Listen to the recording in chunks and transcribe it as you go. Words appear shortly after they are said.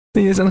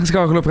Jy is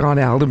ingeskakel op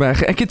Radio Helderberg.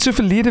 Ek het so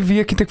verlede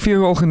week het ek vir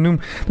jou al genoem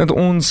dat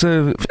ons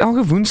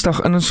elke woensdag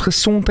in ons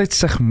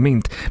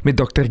gesondheidssegment met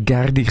Dr.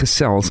 Gerdy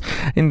gesels.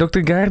 En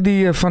Dr.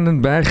 Gerdy van den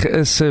Berg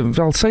is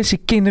sy is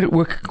 'n kenner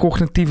ook,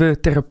 kognitiewe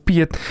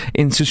terapeut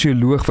en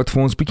sosioloog wat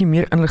vir ons bietjie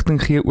meer inligting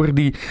gee oor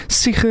die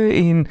siege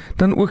en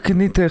dan ook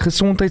net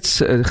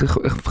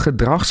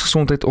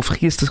gedragsgesondheid of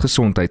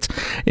geestesgesondheid.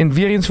 En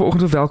weer eens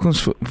vanoggend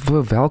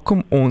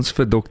welkom ons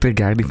vir Dr.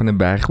 Gerdy van den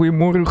Berg.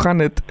 Goeiemôre, hoe gaan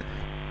dit?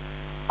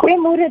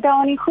 Goeiemôre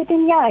Dani, goed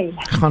en jy?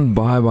 Gaan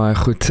baie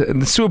goed.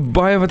 So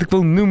baie wat ek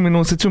wil noem en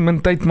ons het so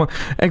min tyd, maar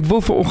ek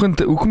wil vanoggend,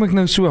 hoekom ek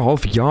nou so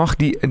half jaag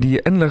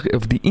die inlig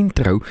of die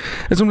intro,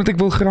 is omdat ek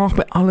wil graag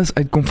by alles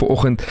uitkom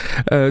vanoggend.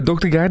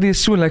 Dr. Gerdy,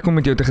 is so lekker om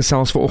met jou te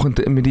gesels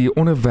vanoggend met die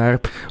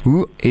onderwerp,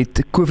 hoe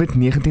het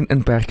COVID-19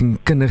 inperking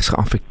kinders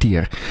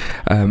geaffekteer?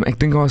 Ek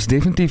dink daar is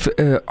definitief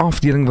 'n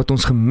afdeling wat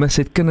ons gemis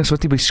het, kinders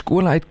wat nie by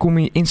skole uitkom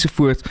nie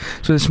ensovoorts.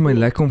 So dis vir my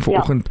lekker om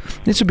vanoggend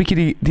net so 'n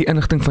bietjie die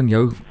inligting van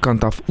jou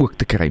kant af ook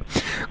te kry.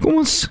 Kom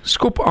ons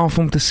skop af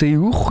om te sê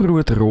hoe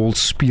groot rol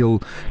speel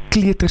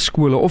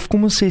kleuterskole of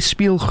kom ons sê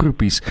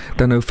speelgroepies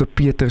dan nou vir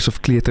peters of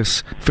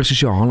kleuters vir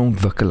sosiale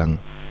ontwikkeling?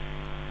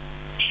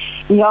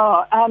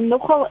 Ja,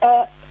 nogal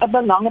 'n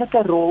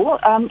belangrike rol.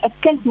 'n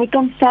Kind moet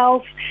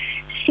homself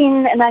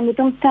sien en hy moet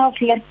homself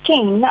leer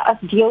ken as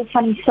deel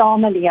van die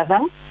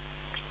samelewing.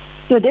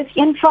 So dit is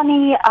een van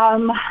die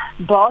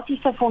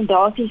basiese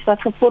fondasies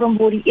wat gevorm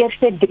word die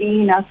eerste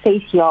 3 na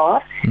 6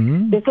 jaar.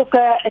 Dit is ook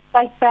 'n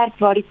tydperk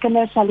waar die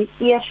kinders hulle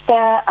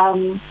eerste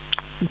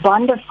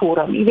bande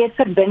vorm. Jy weet,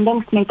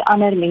 verbindings met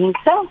ander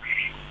mense.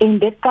 En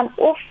dit kan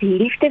of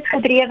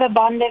liefdesgedrewe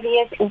bande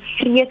wees of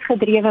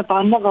vreesgedrewe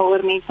bande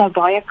waaroor mense nou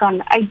baie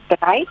kan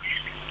uitbrei.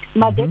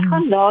 Maar dit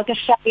gaan later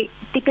sy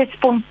tipe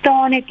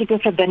spontane tipe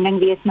verbinding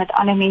wees met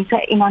ander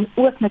mense en dan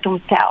ook met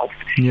homself.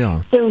 Ja.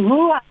 So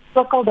hoe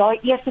ook al daai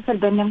eerste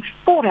verbinding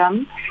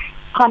vorm,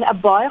 gaan 'n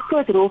baie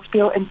groot rol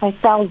speel in sy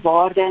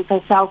selfwaarde en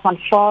sy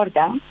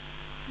selfaanvaarding.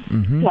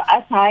 So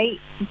as hy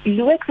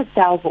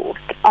blootgestel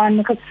word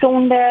aan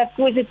gesonde,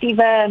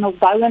 positiewe en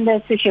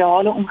opbouende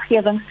sosiale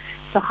omgewings,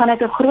 dan gaan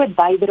dit 'n groot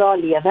bydrae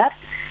lewer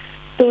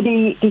tot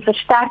die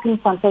versterking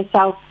van sy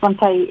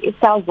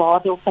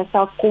selfwaarde of sy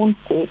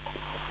selfkonsep.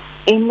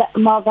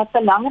 Maar wat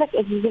belangrik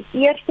is die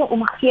eerste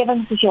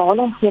omgewing,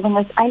 sosiale omgewing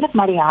is eintlik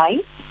maar die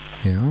huis.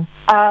 Ja.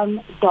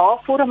 Daar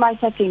vorm hy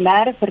sy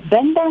primêre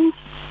verbindings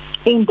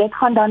en dit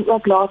gaan dan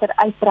ook later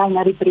uitbrei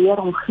na die breër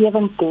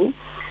omgewing toe.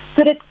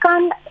 So dit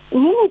kan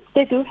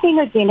dit hoef nie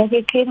noodwendig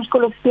 'n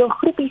kleuterskool of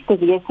speelgroepies te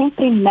wees nie,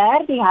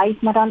 primêr die huis,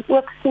 maar dan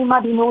ook sê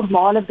maar die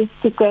normale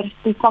besoekers,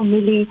 die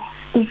familie,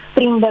 die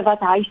vriende wat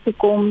huis toe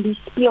kom, die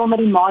speel met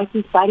die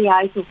maatjies by die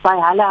huis of by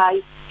hulle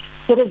huis.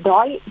 So dit is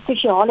daai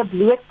sosiale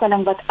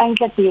blootstelling wat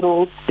eintlik die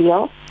rol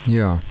speel.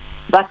 Ja.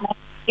 Wat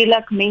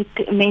natuurlijk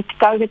met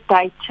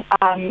COVID-tyd,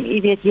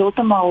 jy weet,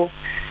 heeltemal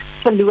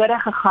verlore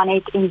gegaan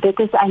het en dit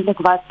is eintlik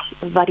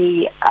wat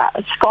die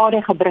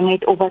skade gebring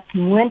het of wat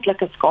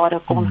moontlike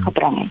skade kon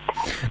gebring het.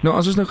 Nou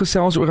as ons nou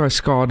gesels oor daai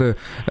skade,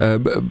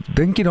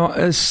 dink jy daar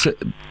is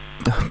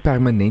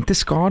permanente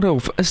skade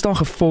of is daar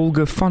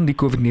gevolge van die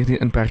COVID-19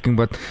 inperking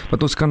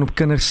wat ons kan op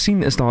kinders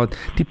sien? Is daar 'n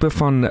tipe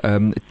van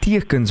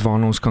tekens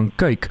waarna ons kan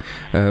kyk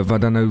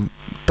wat dan nou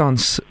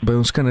tans by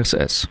ons kinders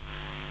is?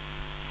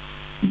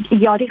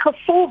 Ja, die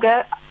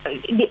gevolge,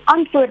 die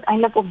antwoord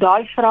eintlik op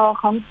daai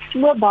vraag hang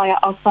so baie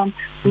af van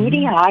hoe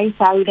die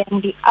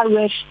huishouding, die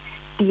ouers,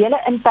 die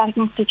hele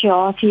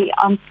inperkingssituasie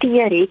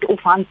hanteer het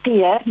of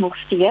hanteer nog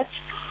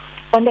steeds.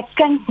 Want 'n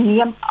kind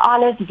neem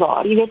alles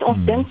waar. Jy weet,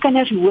 ons dink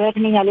kinders hoor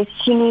nie, hulle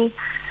sien nie,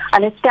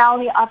 hulle tel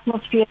nie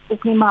atmosfeer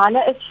op nie, maar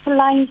hulle is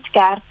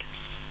vleinskerp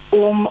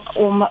om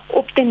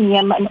op te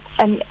neem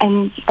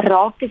en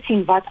raak te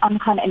sien wat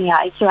aangaan in die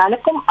huis. So hulle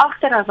kom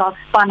agter as daar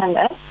spanning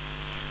is.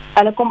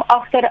 Hulle kom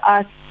agter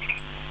as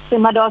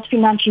maar daar's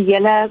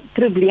finansiële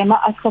probleme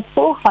as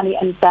gevolg van die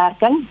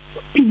inperking.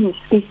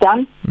 Dis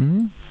dan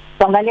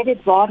wil hulle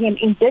dit waarneem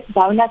en dit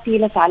bou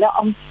natuurlik hulle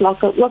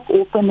angsvlakke ook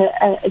op en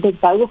dit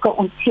bou ook 'n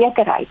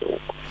onsekerheid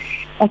op.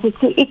 As dit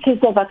so iets is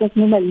wat ons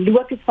noem 'n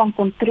locus van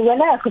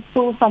kontrole, 'n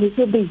gevoel van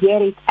hoeveel beheer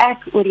het ek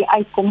oor die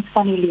uitkoms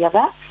van die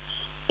lewe.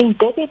 En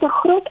dit het 'n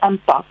groot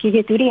impak. Jy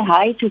weet hoe die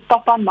huis, hoe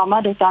pappa en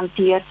mamma dit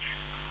hanteer,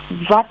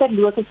 watter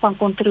locus van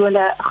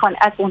kontrole gaan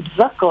ek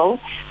ontwikkel,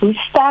 hoe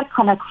sterk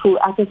gaan ek voel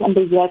ek is in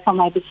beheer van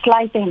my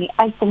besluite en die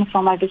uitkoms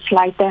van my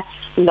besluite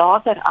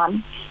later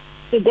aan.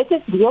 So dit is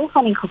deel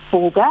van die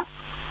gevolge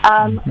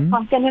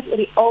van kinders oor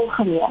die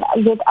algemeen.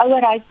 Jy weet,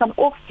 ouerhuis kan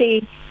of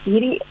sê,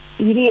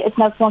 hierdie is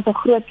nou vir ons 'n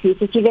groot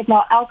krisis. Jy weet,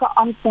 nou elke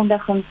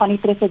aankondiging van die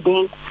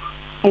president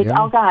het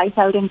elke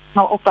huishouding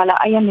nou op hulle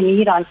eie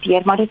manier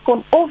hanteer, maar dit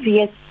kon of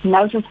wees,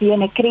 nou soos weer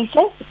 'n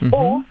krisis,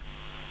 of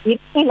dit is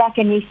nie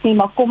lekker nie,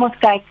 maar kom ons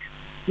kyk,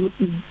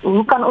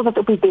 hoe kan ons dit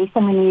op die beste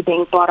manier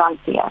denkbaar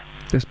hanteer?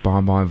 Dis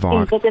baie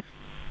waar.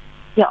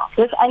 Ja,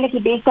 dit is eintlik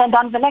die beste, en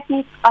dan wil ek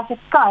net, as ek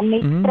kan,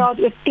 net praat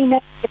oor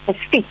tieners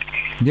spesifiek.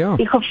 Ja.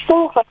 Die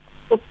gevolg wat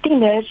op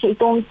tieners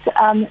het ons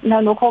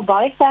nou nogal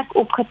baie sterk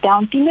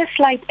opgetel. Tieners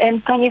sluit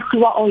in, kan jy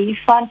glo al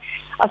hiervan,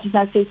 as ons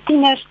nou sê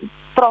tieners,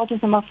 praat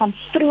ons nou maar van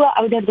vroeë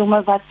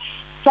ouderdomme wat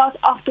selfs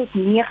 8 tot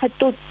 9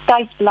 tot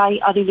tuis bly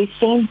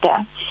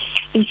adolessente.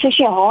 Die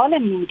sosiale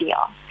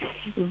media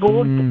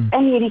word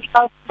in hierdie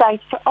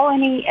tyd, veral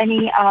in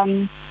die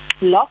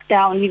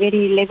lockdown, jy weet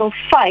die level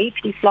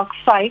 5, die vlak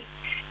 5,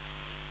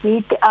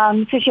 het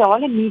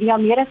sosiale media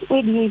meer as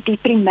ooit die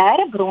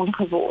primêre bron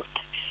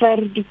geword vir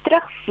die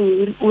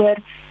terugvoer oor,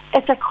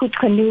 is ek goed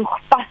genoeg,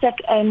 pas ek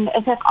in,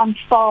 is ek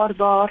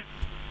aanvaarbaar,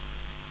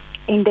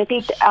 en dit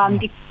het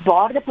die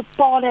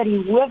waardebepaler,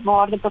 die hoë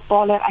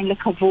waardebepaler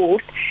eintlik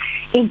geword,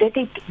 en dit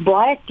het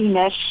baie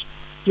tieners,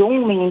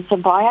 jong mense,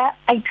 baie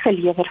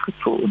uitgelewer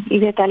gevoel. Jy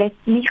weet, hulle het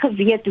nie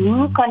geweet,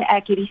 hoe kan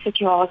ek hierdie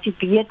situasie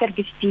beter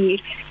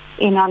bestuur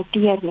en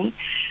hanteer nie.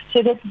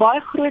 So dit is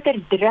baie groter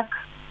druk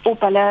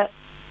op hulle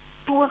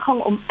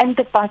poging om in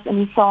te pas in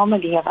die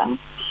samelewing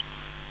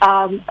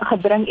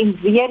gebring, en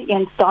weer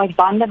eens daai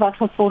bande wat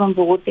gevorm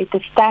word, het 'n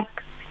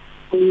sterk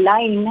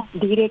lyn,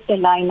 direkte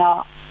lyn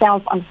na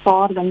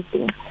selfaanvaarding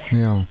toe.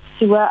 Ja.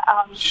 So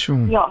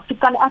so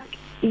kan ek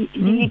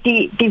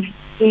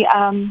die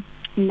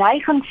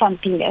neiging van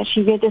tieners,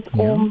 jy weet, is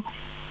om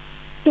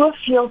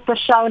soveel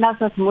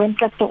personas as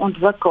moontlik te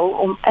ontwikkel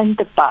om in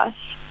te pas,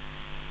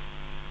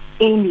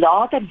 en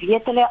later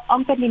weet hulle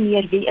amper nie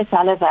meer wie is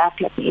hulle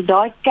werklik nie.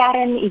 Daai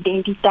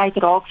kernidentiteit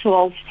raak so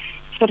half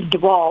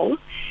verdwaal,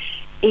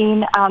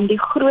 en die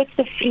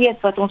grootste vrees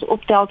wat ons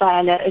optel by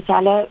hulle is,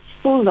 hulle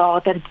voel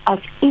later, as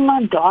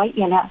iemand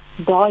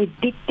daai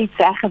diep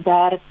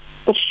weggewerk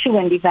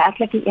persoon, die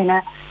werklike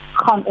ene,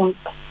 gaan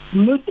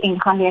ontmoet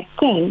en gaan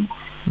herken,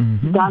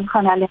 dan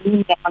gaan hulle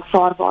nie meer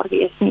aanvaarbaar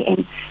wees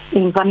nie,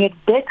 en wanneer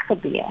dit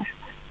gebeur,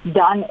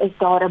 dan is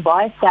daar 'n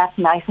baie sterk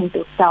neiging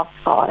tot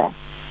selfskade.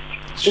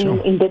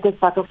 En dit is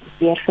wat ons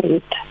weer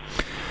verhoed.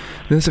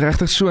 Dit is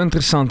regtig so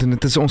interessant, en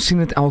ons sien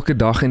dit elke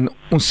dag, en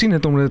ons sien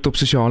dit omdat dit op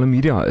sosiale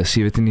media is,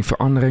 jy weet, in die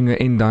veranderinge,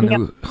 en dan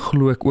nou,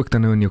 glo ek ook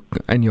dan nou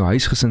in jou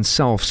huisgesin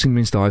self, sien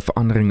mens daai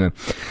veranderinge.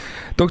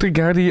 Dr.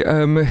 Gerdy,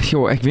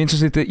 ek wens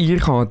ons het 'n uur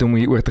gehad om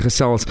hieroor te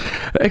gesels.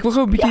 Ek wil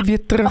gou 'n bietjie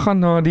weer teruggaan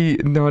na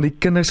die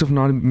kinders, of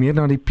meer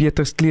na die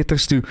Peters,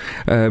 kleuters toe,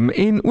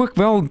 en ook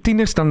wel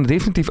tieners dan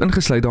definitief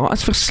ingesluit. Daar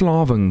is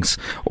verslawings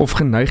of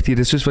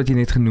geneigthede, soos wat jy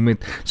net genoem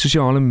het,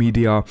 sosiale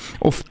media,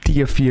 of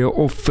TV,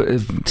 of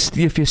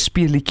TV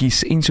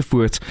speelietjies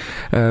ensovoorts,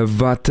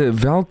 wat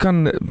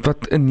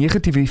 'n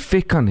negatiewe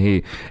effek kan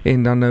hê,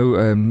 en dan nou,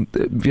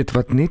 weet,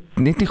 wat net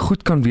nie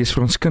goed kan wees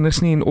vir ons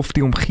kinders nie, en of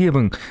die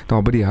omgewing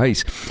daar by die huis.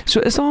 So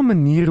is daar 'n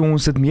manier hoe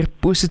ons dit meer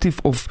positief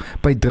of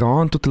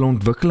bydraend tot hulle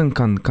ontwikkeling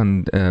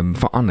kan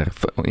verander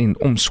en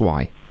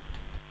omswaai?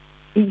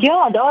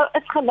 Ja, daar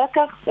is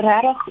gelukkig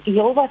regtig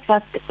heelwat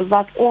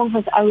wat ons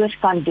as ouers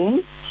kan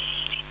doen,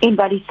 en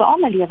wat die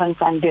samelewing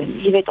kan doen.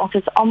 Jy weet, ons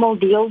is almal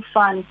deel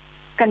van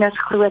kinders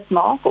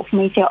grootmaak, of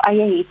mens jou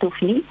eie het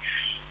of nie.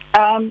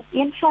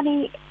 Een van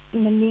die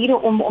maniere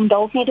om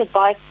dalk net dit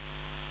baie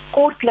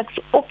kortliks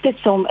op te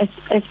som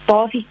is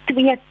basies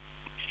 2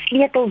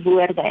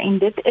 sleutelwoorde, en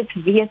dit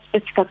is wees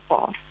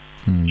beskikbaar.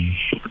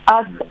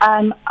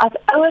 As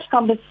ouers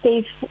kan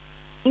besef,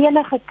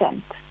 enige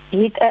kind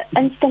het 'n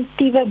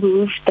instinktiewe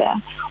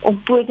behoefte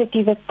om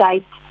positiewe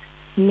tyd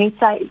met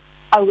sy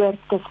ouers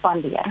te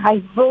spandeer.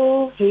 Hy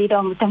wil hê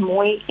daar moet 'n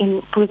mooi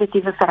en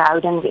positiewe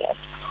verhouding wees.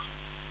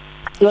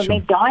 So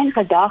met daai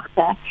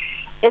gedagte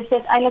is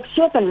dit eintlik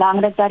so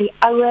belangrik dat die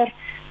ouer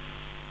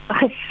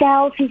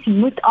geselsies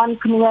moet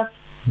aanknoop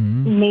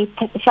met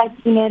sy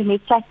tiener,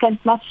 met sy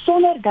kind, maar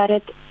sonder dat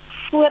dit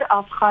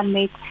vooraf gaan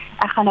met,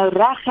 ek gaan nou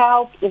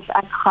reghelp, of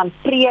ek gaan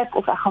preek,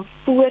 of ek gaan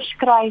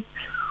voorskryf,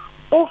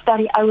 of dat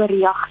die ouer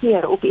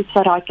reageer op iets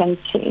wat daai kind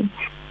sê.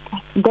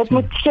 Dit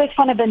moet soort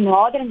van 'n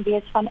benadering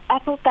wees van,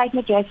 ek wil tyd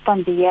met jou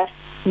spandeer,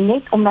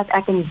 net omdat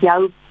ek in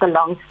jou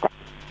belangstel.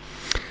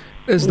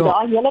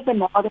 Daai hele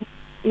benadering,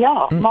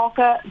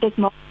 dit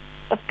maak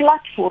 'n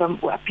platform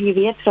oop, jy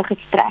weet, vir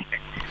gesprek.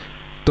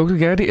 Dr.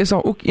 Gerdy, is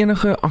daar ook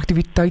enige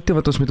aktiwiteite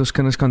wat ons met ons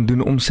kinders kan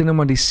doen om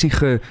sinema die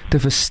siege te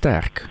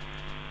versterk?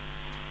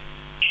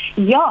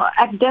 Ja,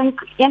 ek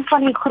dink een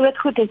van die groot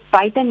goed is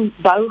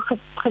buitenbou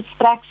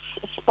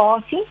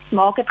gesprekspasies,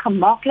 maak dit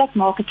gemaklik,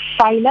 maak dit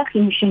veilig,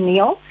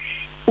 emosioneel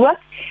ook,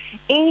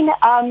 en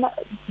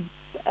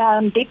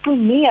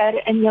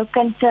deponeer in jou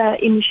kind se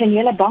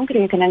emosionele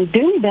bankrekening,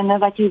 doen dinge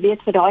wat jy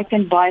weet vir daai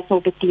kind baie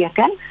sal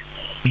beteken.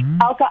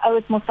 Elke ou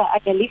het mos sy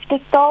eie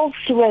liefdestaal,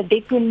 so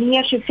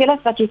deponeer soveel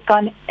as wat jy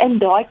kan in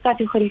daai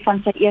kategorie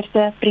van sy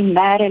eerste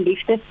primêre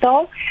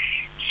liefdestaal.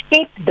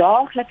 Skep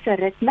daaglikse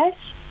ritmes,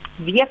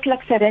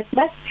 weeklikse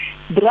ritmes,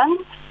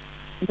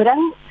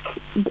 bring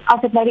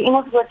as dit nou die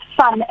Engelse woord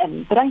fun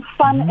in, bring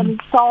fun in die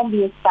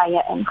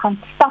saamweestye in, gaan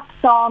stap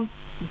saam,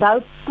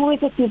 bou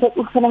positiewe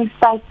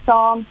oefeningstyd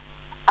saam,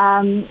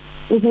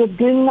 jy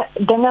doen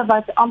dinge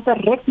wat amper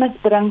ritmes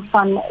bring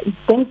van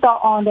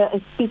dinsdae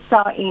is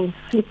pizza en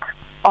fliek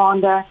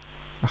aande.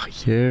 Ag,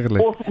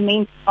 heerlik. Of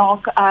mens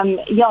ook,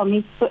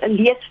 mens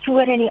lees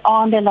voor in die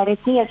aande, laat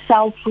dit nie 'n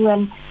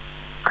selfoon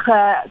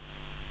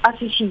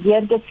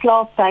geassosieerde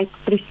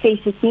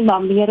slaaptydproses is nie,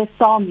 maar meer 'n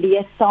saam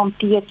lees, saam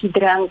teetjie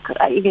drink,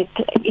 jy weet,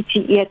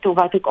 ietsie eet of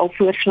wat ook al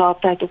voor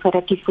slaaptyd of 'n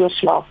rukkie voor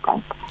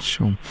slaapkant.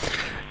 Sjoe.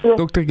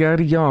 Dr.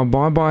 Gary, ja,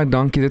 baie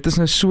dankie. Dit is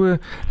nou so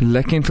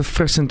lekker en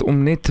verfrissend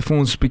om net vir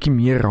ons 'n bietjie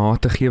meer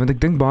raad te gee, want ek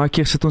dink baie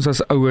keer sit ons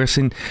as ouers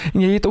en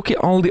jy het ook nie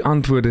al die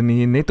antwoorde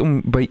nie, net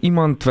om by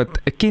iemand wat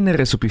 'n kenner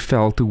is op die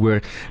veld te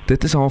hoor,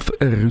 dit is half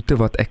 'n roete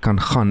wat ek kan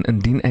gaan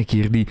indien ek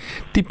hierdie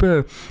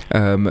tipe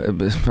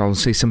wel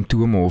sê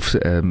simptome of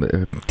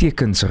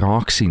tekens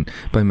raak sien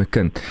by my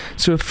kind.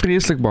 So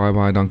vreeslik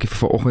baie dankie vir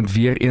vanoggend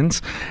weer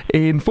eens.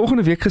 En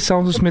volgende week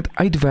gesels ons met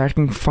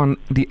uitwerking van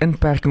die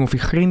inperking of die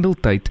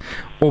grendeltyd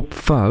op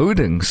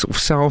verhoudings of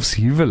selfs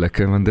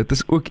huwelike, want dit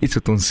is ook iets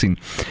wat ons sien.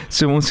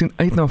 So ons sien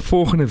uit na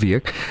volgende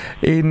week.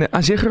 En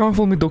as jy graag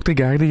wil met Dr.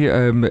 Gary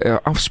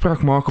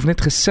afspraak maak of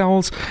net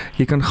gesels,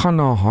 jy kan gaan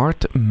na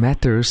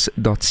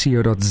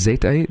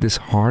heartmatters.co.za. Dis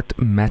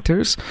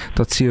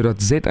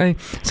heartmatters.co.za.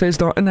 Sy is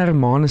daar in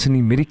Hermanus in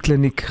die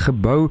Medikliniek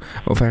gebou,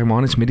 of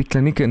Hermanus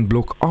Medikliniek in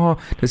blok A.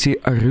 Dis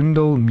die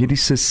Arundel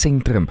Mediese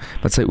Sentrum,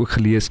 wat sy ook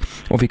gelees,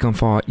 of jy kan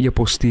vir haar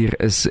e-pos stuur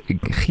is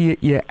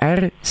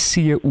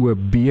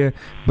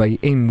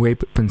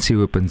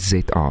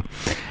gercob@mweb.co.za.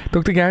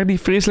 Dr. Gary,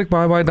 vreeslik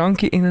baie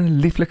dankie en 'n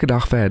lieflike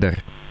dag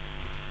verder.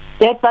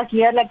 Dit was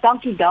heerlik,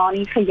 dankie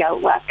Dani, vir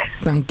jou ook.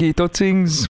 Dankie, totsiens.